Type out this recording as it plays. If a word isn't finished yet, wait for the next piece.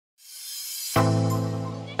Hey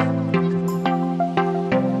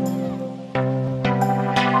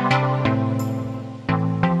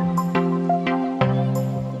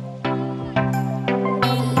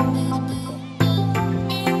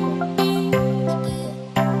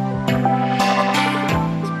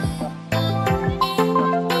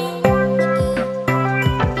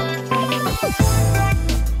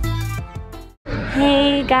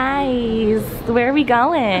guys, where are we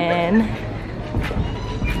going?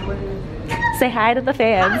 Say hi to the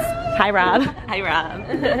fans. Hi Rob. Hi Rob.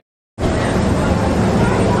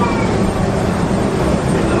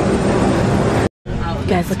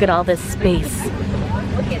 Guys, look at all this space.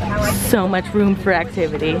 So much room for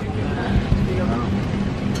activity.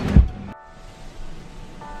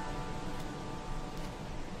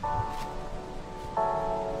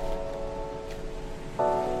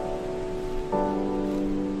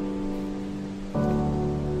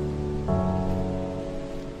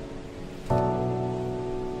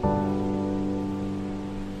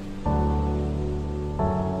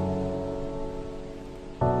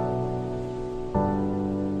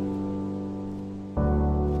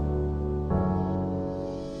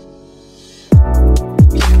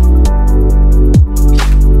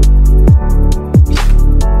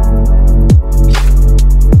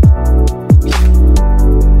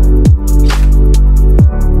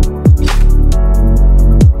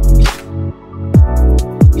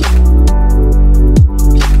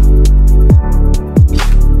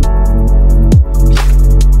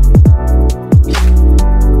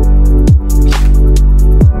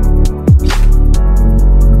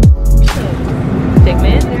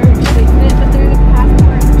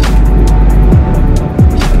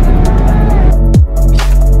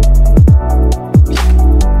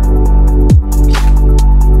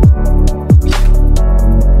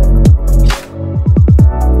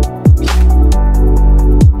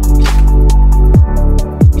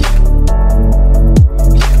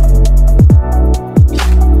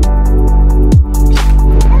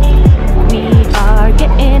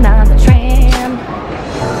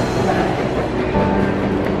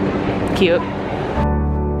 Cute.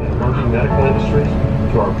 Emerging medical industries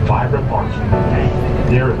to our vibrant arts community.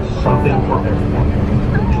 There is something for everyone.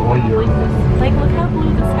 Enjoy your Like, look how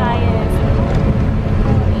blue the sky is.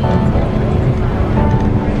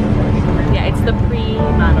 Yeah, it's the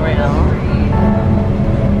pre-monorail.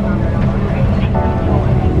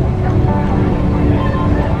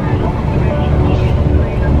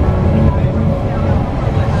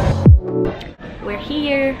 We're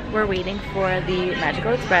here. We're waiting for the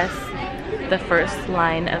Magical Express, the first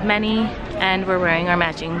line of many, and we're wearing our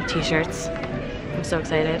matching t-shirts. I'm so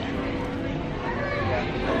excited.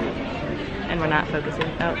 And we're not focusing.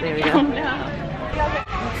 Oh, there we go. Oh, no.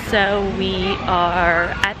 So we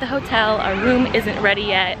are at the hotel. Our room isn't ready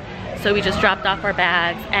yet, so we just dropped off our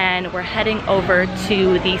bags and we're heading over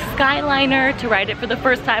to the Skyliner to ride it for the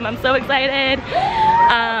first time. I'm so excited.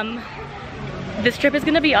 This trip is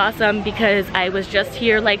gonna be awesome because I was just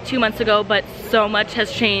here like 2 months ago, but so much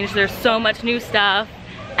has changed. There's so much new stuff,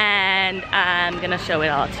 and I'm gonna show it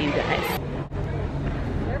all to you guys.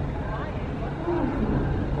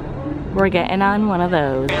 We're getting on one of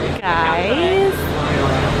those. Guys,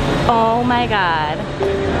 oh my God.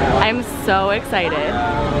 I'm so excited.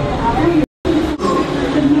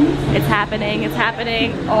 It's happening, it's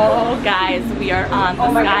happening. Oh guys, we are on the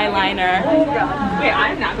Skyliner. Oh God. Wait,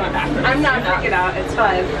 I'm not going backwards. I'm not freaking out, it's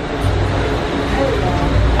fine.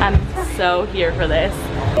 I'm so here for this.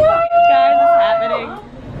 Guys, it's happening.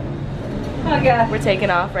 Oh God. We're taking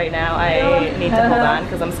off right now. I need to hold on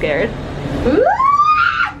because I'm scared.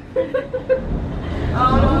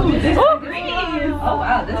 Oh, this is green. Oh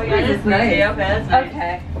wow, this breeze is nice.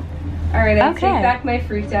 Okay. Alright, I take back my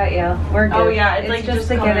freaked out yell. We're good. Oh yeah, it's like just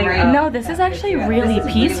getting up. No, this is actually really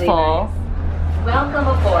peaceful. Really nice. Welcome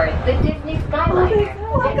aboard the Disney Skyliner,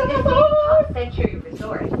 Disney's Pop Century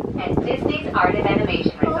Resort, and Disney's Art and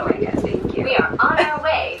Animation Resort. Thank you. We are on our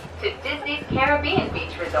way to Disney's Caribbean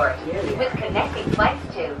Beach Resort, with connecting flights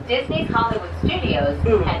to Disney's Hollywood Studios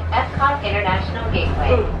and Epcot International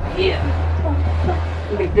Gateway.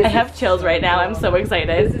 I have chills right now. I'm so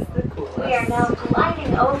excited. This is the coolest. We are now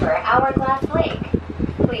gliding over Hourglass Lake.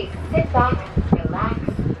 Please sit back, relax,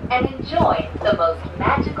 and enjoy the most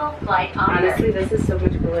magical flight on Earth. Honestly, this is so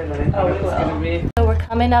much cooler than I thought it was going to be. So we're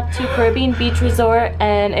coming up to Caribbean Beach Resort,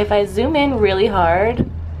 and if I zoom in really hard,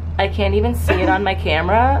 I can't even see it on my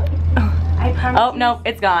camera. Oh no,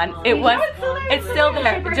 it's gone. It's still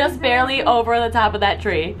there, just barely over the top of that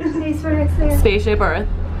tree. Spaceship Earth,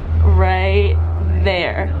 right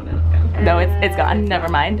there. No, it's gone. Never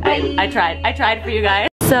mind. I tried for you guys.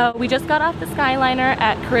 So we just got off the Skyliner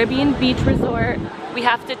at Caribbean Beach Resort. We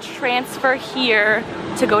have to transfer here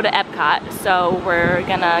to go to Epcot, so we're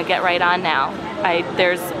gonna get right on now.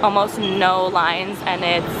 There's almost no lines and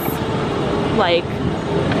it's like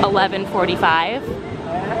 11:45.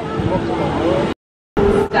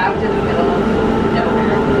 Stopped in the middle of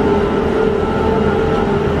nowhere.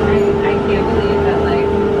 I can't believe that, like,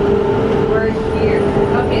 we're here.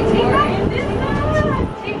 Okay, take off.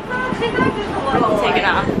 Take it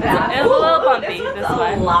off. It's a little bumpy, this one. This is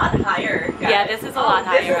a lot higher, guys. Yeah, this is a lot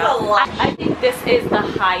higher. This is a lot. I think this is the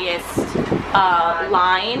highest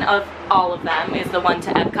line of all of them, is the one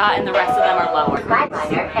to Epcot, and the rest of them are lower.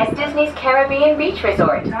 Skyliner at Disney's Caribbean Beach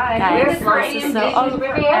Resort. Guys, We're flying this to is so Disney's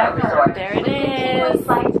Riviera Resort. There it is.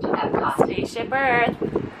 Flights to Epcot. Spaceship Earth.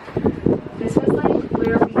 This was like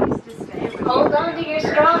where we used to stay. Hold on to your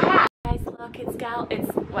straw hat. Guys, look,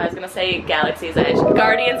 well, I was gonna say Galaxy's Edge.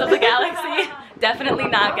 Guardians of the Galaxy. Definitely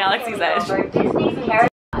not Galaxy's Edge. For Disney's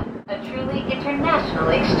Caribbean, a truly international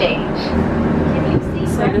exchange.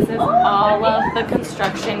 So this is all of the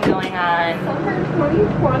construction going on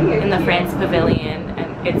in the France Pavilion,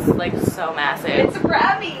 and it's like so massive. It's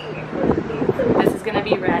Remy! This is gonna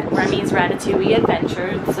be Remy's Ratatouille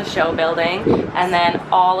Adventure. It's a show building, and then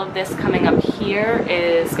all of this coming up here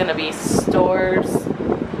is gonna be stores,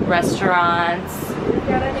 restaurants.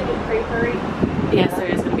 Yes, there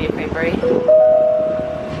is gonna be a creperie.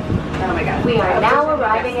 Oh my god. We are now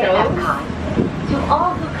arriving at Epcot. To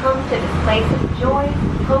all who come to this place of joy,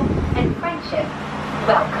 hope, and friendship,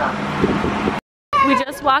 welcome. We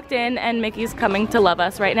just walked in and Mickey's coming to love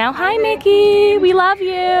us right now. Hi Mickey, we love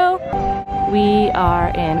you. We are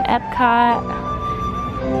in Epcot.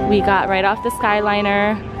 We got right off the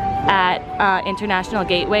Skyliner at International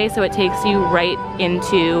Gateway, so it takes you right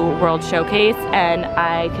into World Showcase, and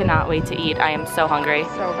I cannot wait to eat. I am so hungry.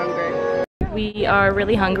 So hungry. We are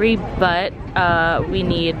really hungry, but we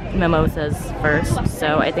need mimosas first,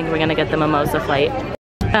 so I think we're gonna get the mimosa flight.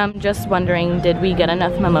 Just wondering, did we get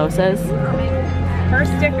enough mimosas?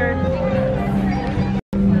 First sticker.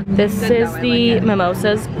 This is the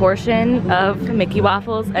mimosas portion of Mickey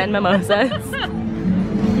Waffles and Mimosas.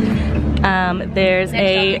 There's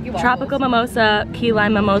a tropical mimosa, key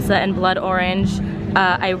lime mimosa, and blood orange.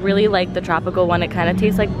 I really like the tropical one. It kind of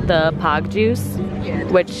tastes like the Pog juice,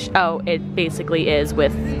 which, it basically is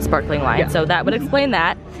with sparkling wine. So that would explain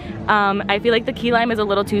that. I feel like the key lime is a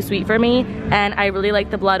little too sweet for me, and I really like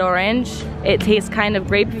the blood orange. It tastes kind of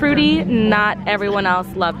grapefruity. Not everyone else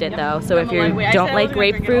loved it though, so if you don't like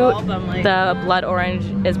grapefruit, the blood orange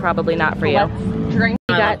is probably not for you.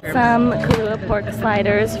 We got some Kahlua pork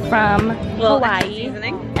sliders from Hawaii,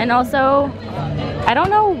 and also, I don't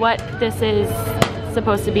know what this is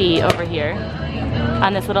supposed to be over here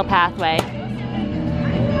on this little pathway.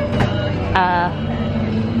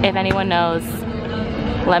 If anyone knows,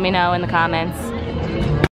 let me know in the comments.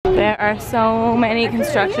 There are so many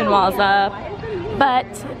construction walls up, but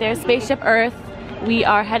there's Spaceship Earth. We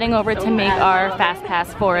are heading over to make our fast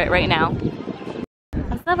pass for it right now.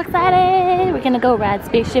 I'm so excited! We're gonna go ride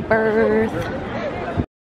Spaceship Earth.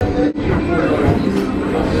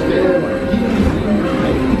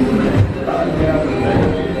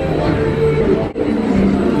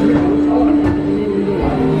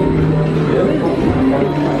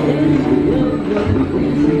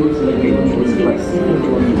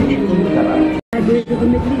 Libraries of the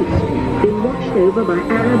Middle East, been watched over by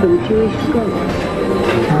Arab and Jewish scholars.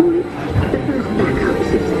 Call it the first backup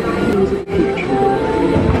system in the future.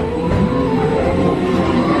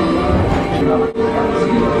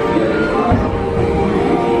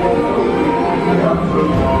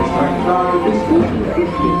 In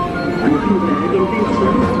 1450, Gutenberg invents the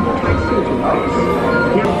type printing press.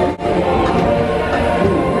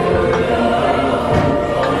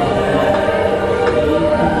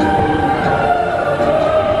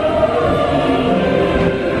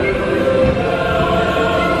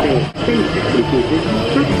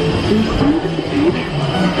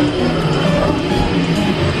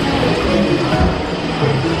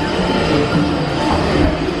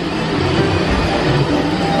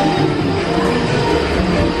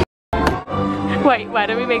 Wait, why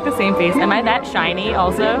do we make the same face? Am I that shiny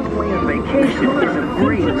also? Your vacation is a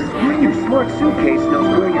breeze. Your smart suitcase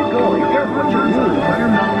knows where you're going. What you need.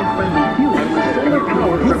 Environmentally friendly fuel. Solar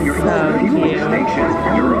power from your home fueling station.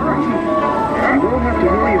 You're on. You don't have to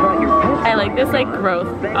worry about your pets. I like this like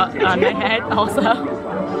growth on my head also.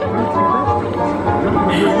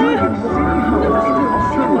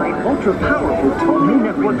 Ultra-light, ultra-powerful, totally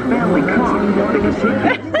network family car. Wanting a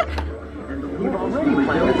secret? You've already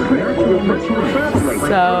planned a trip to a virtual translator.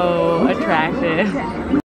 So attractive.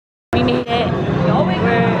 We made it.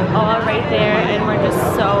 We're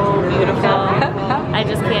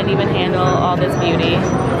all this beauty.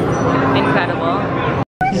 Incredible.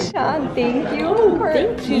 Sean, thank you.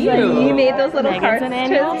 She's like, you made those little cards.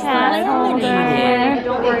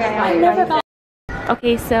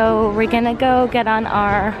 Okay, so we're gonna go get on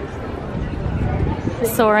our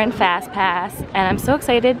Soarin' Fast Pass, and I'm so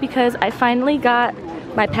excited because I finally got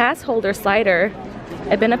my pass holder slider.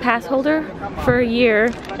 I've been a pass holder for a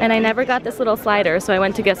year and I never got this little slider, so I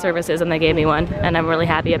went to guest services and they gave me one, and I'm really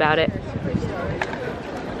happy about it.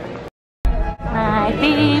 My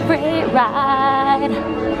favorite ride.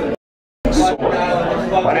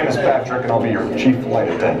 My name is Patrick and I'll be your chief flight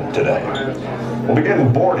attendant today. We'll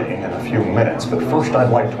begin boarding in a few minutes, but first I'd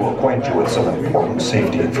like to acquaint you with some important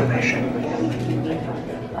safety information.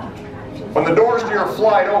 When the doors to your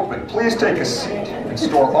flight open, please take a seat and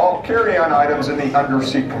store all carry-on items in the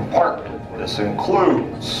underseat compartment. This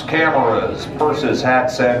includes cameras, purses,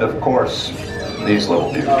 hats, and of course, these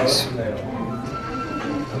little beauties.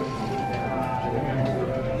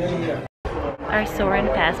 Our Soarin'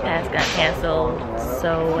 Fast Pass got canceled,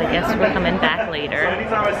 so I guess we're coming back later.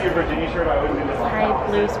 Hi,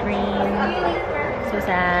 blue screen. So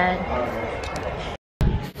sad.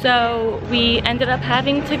 So we ended up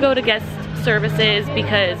having to go to guest services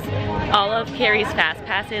because all of Carrie's Fast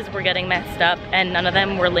Passes were getting messed up and none of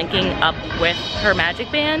them were linking up with her Magic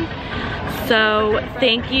Band. So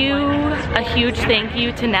thank you, a huge thank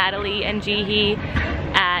you to Natalie and Jihi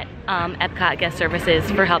at Epcot Guest Services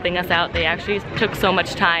for helping us out. They actually took so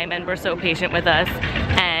much time and were so patient with us,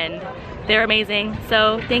 and they're amazing.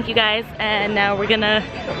 So thank you guys, and now we're gonna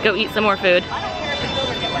go eat some more food.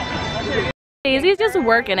 Daisy's just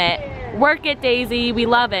working it. Work it, Daisy. We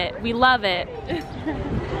love it. We love it.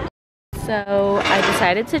 So I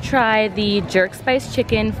decided to try the jerk spice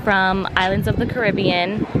chicken from Islands of the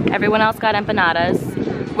Caribbean. Everyone else got empanadas,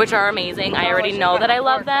 which are amazing. I already know that I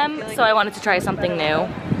love them, so I wanted to try something new.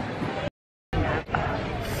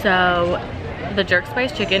 So the jerk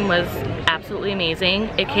spice chicken was absolutely amazing.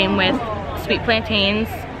 It came with sweet plantains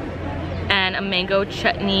and a mango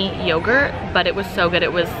chutney yogurt, but it was so good.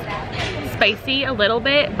 It was spicy a little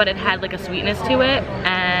bit, but it had like a sweetness to it,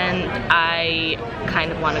 and I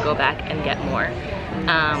kind of want to go back and get more.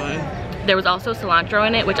 There was also cilantro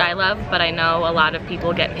in it, which I love, but I know a lot of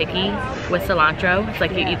people get picky with cilantro. It's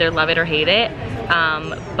like you either love it or hate it,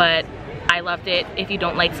 but I loved it. If you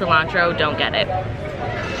don't like cilantro, don't get it.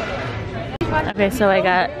 Okay, so I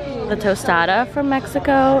got the tostada from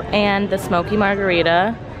Mexico and the smoky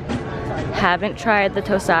margarita. Haven't tried the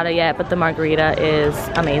tostada yet, but the margarita is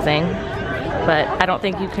amazing. But I don't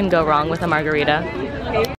think you can go wrong with a margarita.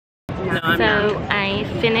 So I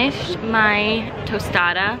finished my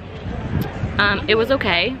tostada. It was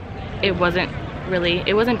okay. It wasn't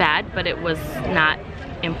bad, but it was not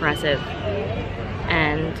impressive.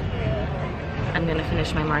 And I'm gonna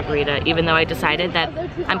finish my margarita, even though I decided that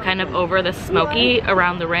I'm kind of over the smoky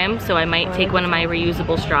around the rim, so I might take one of my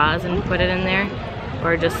reusable straws and put it in there,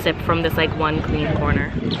 or just sip from this like one clean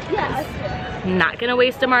corner. Not gonna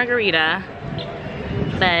waste a margarita,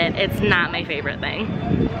 but it's not my favorite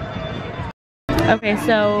thing. Okay,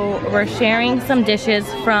 so we're sharing some dishes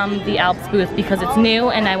from the Alps booth because it's new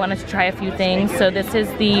and I wanted to try a few things. So this is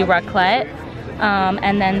the raclette,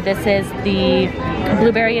 and then this is the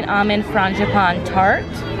blueberry and almond frangipane tart.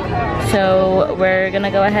 So we're gonna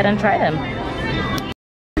go ahead and try them.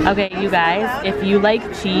 Okay, you guys, if you like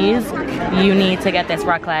cheese, you need to get this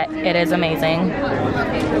raclette. It is amazing.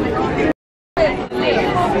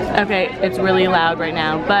 Okay, it's really loud right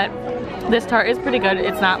now, but this tart is pretty good.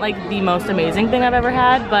 It's not like the most amazing thing I've ever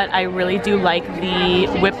had, but I really do like the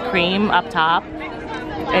whipped cream up top.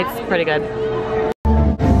 It's pretty good.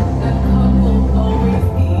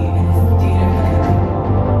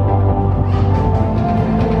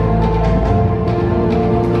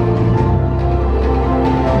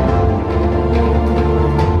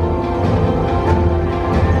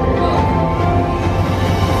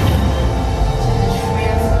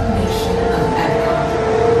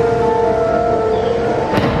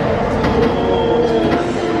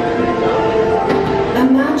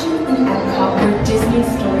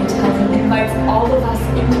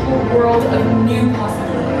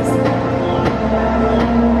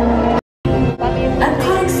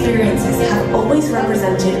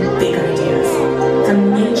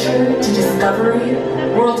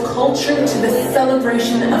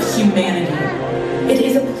 Of humanity. It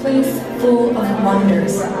is a place full of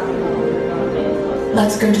wonders.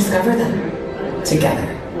 Let's go discover them together.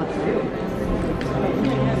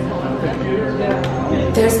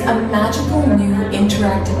 There's a magical new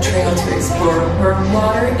interactive trail to explore where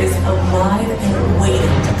water is alive and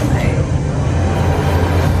waiting to play.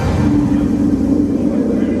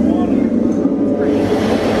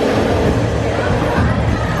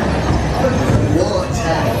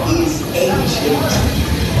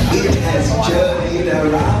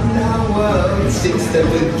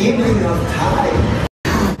 feeling of time.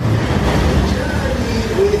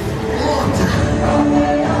 Journey with water.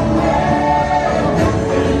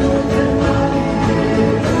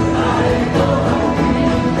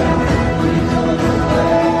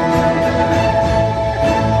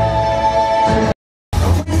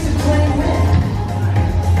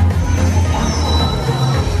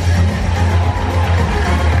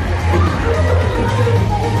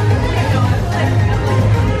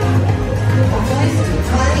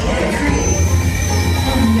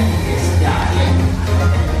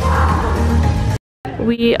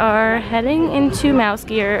 We are heading into Mouse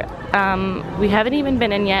Gear. We haven't even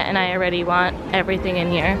been in yet and I already want everything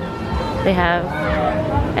in here. They have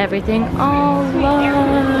everything. Oh look!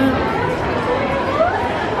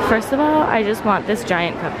 First of all, I just want this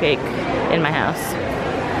giant cupcake in my house.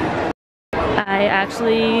 I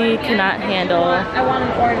actually cannot handle I want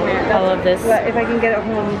an ornament. all of this But if I can get it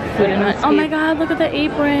home. food in my, oh my god, look at the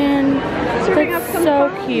apron. That's so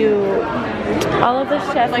cute. All of the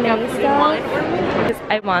chef made stuff.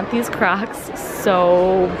 I want these Crocs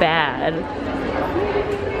so bad.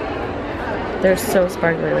 They're so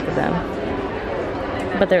sparkly, look at them.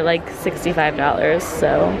 But they're like $65,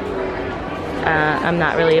 so I'm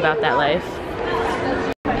not really about that life.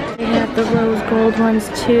 They have the rose gold ones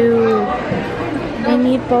too. I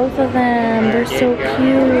need both of them. They're so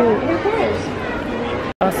cute.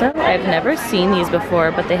 Also, I've never seen these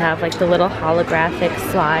before, but they have like the little holographic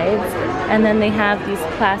slides. And then they have these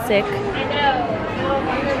classic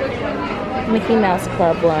Mickey Mouse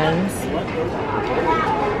Club ones.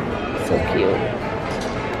 So cute.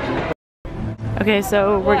 Okay,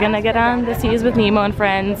 so we're gonna get on the Seas with Nemo and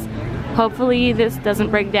Friends. Hopefully this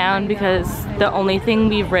doesn't break down because the only thing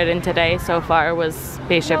we've ridden today so far was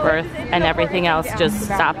Spaceship Earth and everything else just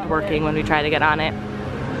stopped working when we tried to get on it.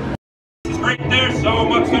 Great, there's so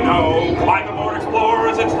much to know. Climb aboard,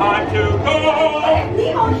 explorers, it's time to go.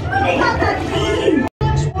 Nemo, they got the key.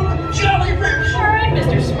 Jellyfish. All right,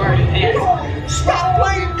 Mr. Smarty Pants. Stop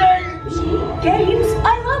playing games. Games?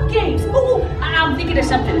 I love games. Oh, I'm thinking of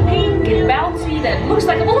something pink and bouncy that looks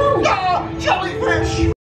like a balloon. Ah, jellyfish.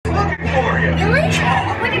 Looking for you. Really?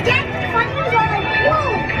 When the dad was funny, I was like, whoa!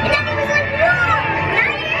 And then he was like,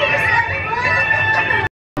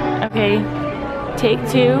 whoa! Okay, take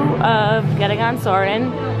 2 of getting on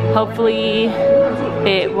Soarin'. Hopefully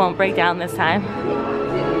it won't break down this time.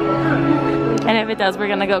 And if it does, we're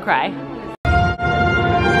gonna go cry.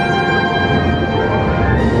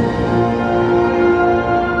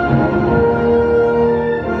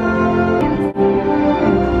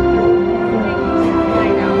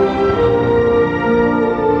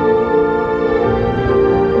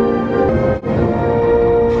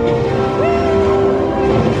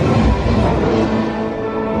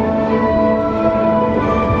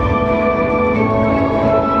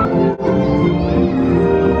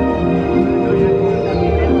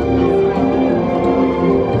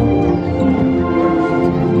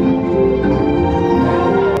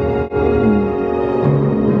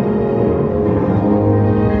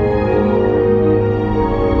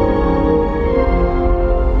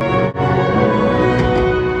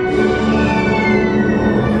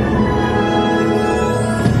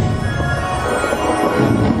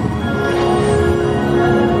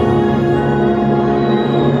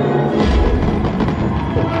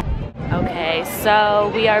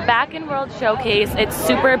 So we are back in World Showcase. It's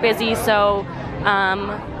super busy, so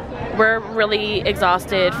we're really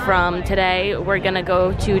exhausted from today. We're gonna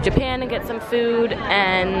go to Japan and get some food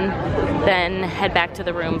and then head back to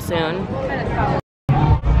the room soon.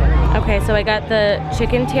 Okay, so I got the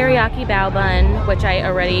chicken teriyaki bao bun, which I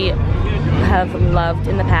already have loved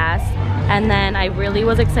in the past. And then I really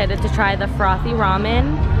was excited to try the frothy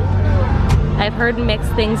ramen. I've heard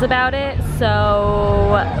mixed things about it,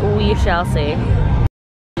 so we shall see.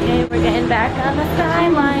 Okay, we're getting back on the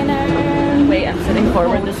Skyliner. Wait, I'm sitting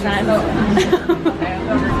forward this time. I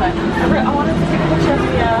wanted to take a picture of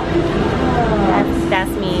the...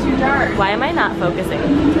 That's me. Why am I not focusing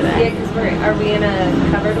today? Yeah, because are we in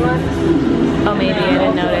a covered one? Oh, maybe I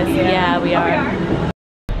didn't notice. Yeah, we are.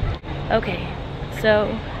 Okay, so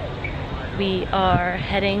we are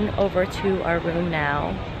heading over to our room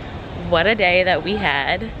now. What a day that we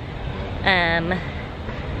had.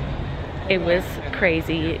 It was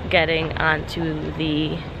crazy getting onto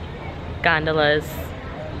the gondolas.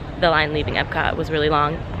 The line leaving Epcot was really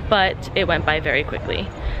long, but it went by very quickly.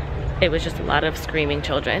 It was just a lot of screaming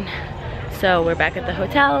children. So we're back at the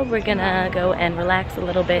hotel. We're gonna go and relax a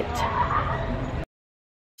little bit